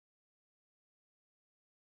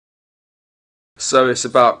So it's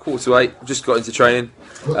about 7:45. I've just got into training.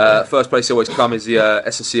 First place I always come is the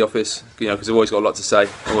S&C office, you know, because I've always got a lot to say.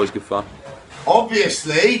 Always good fun.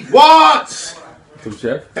 Obviously. What? Come,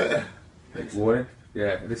 Chef. Good morning.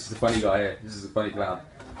 Yeah, this is the funny guy here. This is the funny clown.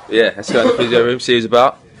 Yeah, let's go in the physio room, see who's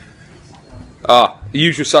about. The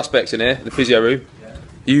usual suspects in here, the physio room.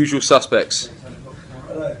 Usual suspects.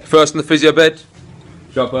 First in the physio bed,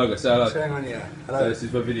 Joe Burger. Say hello. What's going on here? Hello. So this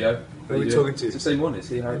is my video. Who are we talking to? It's the same one.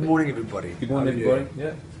 Good morning, everybody. Good morning, everybody.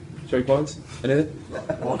 Yeah. Joe Collins. Anything?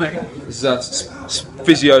 Morning. This is our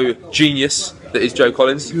physio genius that is Joe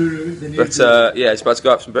Collins. But yeah, it's about to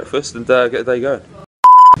go up some breakfast and get the day going.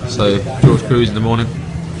 So George Cruz in the morning.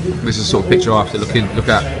 This is the sort of picture I have to look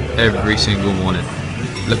at every single morning.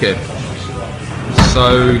 Look at him.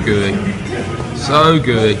 So gooey. So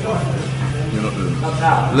gooey.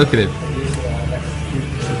 Look at him.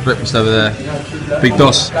 Breakfast over there. Big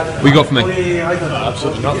Dos. What you got for me?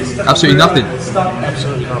 Absolutely nothing. Absolutely nothing.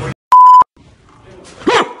 Absolutely nothing.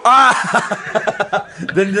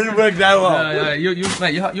 Didn't work that well.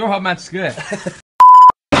 Mate, you're a hard man to scare.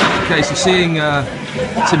 Okay, so seeing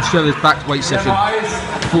Tim Sheller's back weight session, I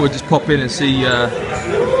thought I'd just pop in and see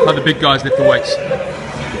how the big guys lift the weights.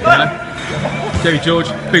 You know? Jerry George,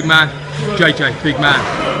 big man. JJ, big man.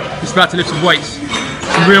 He's about to lift some weights,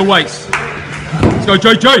 some real weights. Let's go,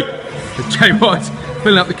 JJ! Jay White,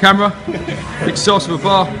 filling up the camera. Big sauce of a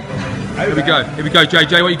bar. Here we go,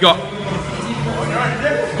 JJ, what you got?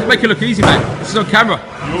 Make it look easy, mate. This is on camera.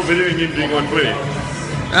 You're videoing him doing 120?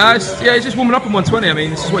 Yeah, he's just warming up on 120. I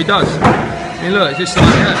mean, this is what he does. I mean, look, it's just like,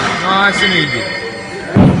 yeah, nice and easy.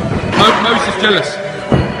 Mo's just jealous.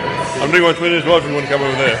 I'm doing 120 as well if you want to come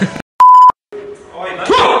over there.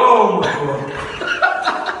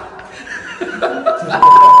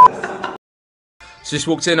 So just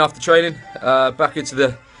walked in after training, back into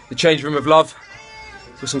the change room of love.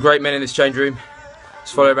 Got some great men in this change room.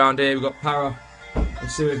 Let's follow around here. We've got Para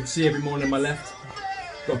and see every morning on my left.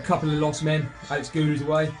 Got a couple of lost men. Alex Guru's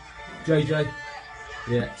away. JJ,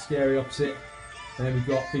 yeah, scary opposite. And then we've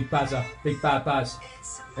got Big Bazza, Big Bad Baz.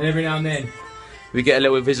 And every now and then we get a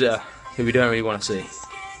little visitor who we don't really want to see.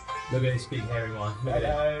 Look at this big hairy one. Look at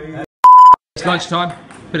it. It's lunchtime.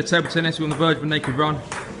 Bit of table tennis. We're on the verge of a naked run.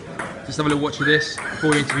 Just have a little watch of this before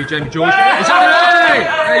we interview Jamie George.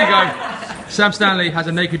 There you go. Sam Stanley has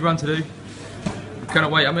a naked run to do.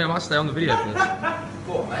 Cannot wait. I mean, I might stay on the video for this.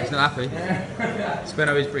 He's not happy.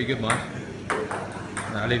 Spenno is pretty good, Mike.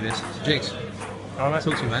 No, I'll leave this. So, Jinx, talk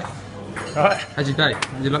to me, mate. Alright. How's your day?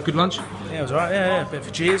 Did you like good lunch? Yeah, it was alright, yeah. Bit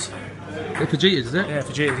for cheese. Bit for Jeeters, is it? Yeah,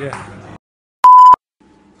 for cheese, yeah.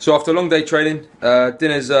 So after a long day training,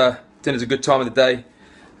 dinner's a good time of the day.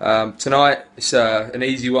 Tonight, it's an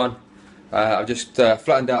easy one. I've just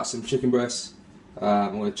flattened out some chicken breasts.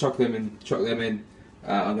 I'm going to chuck them in.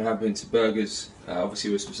 I'm going to have them into burgers,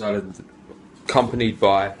 obviously with some salad, accompanied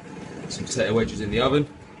by some potato wedges in the oven.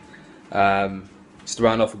 Just to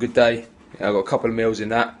round off a good day. I've got a couple of meals in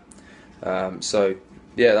that. So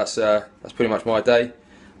yeah, that's pretty much my day.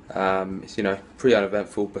 It's, you know, pretty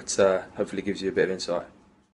uneventful, but hopefully gives you a bit of insight.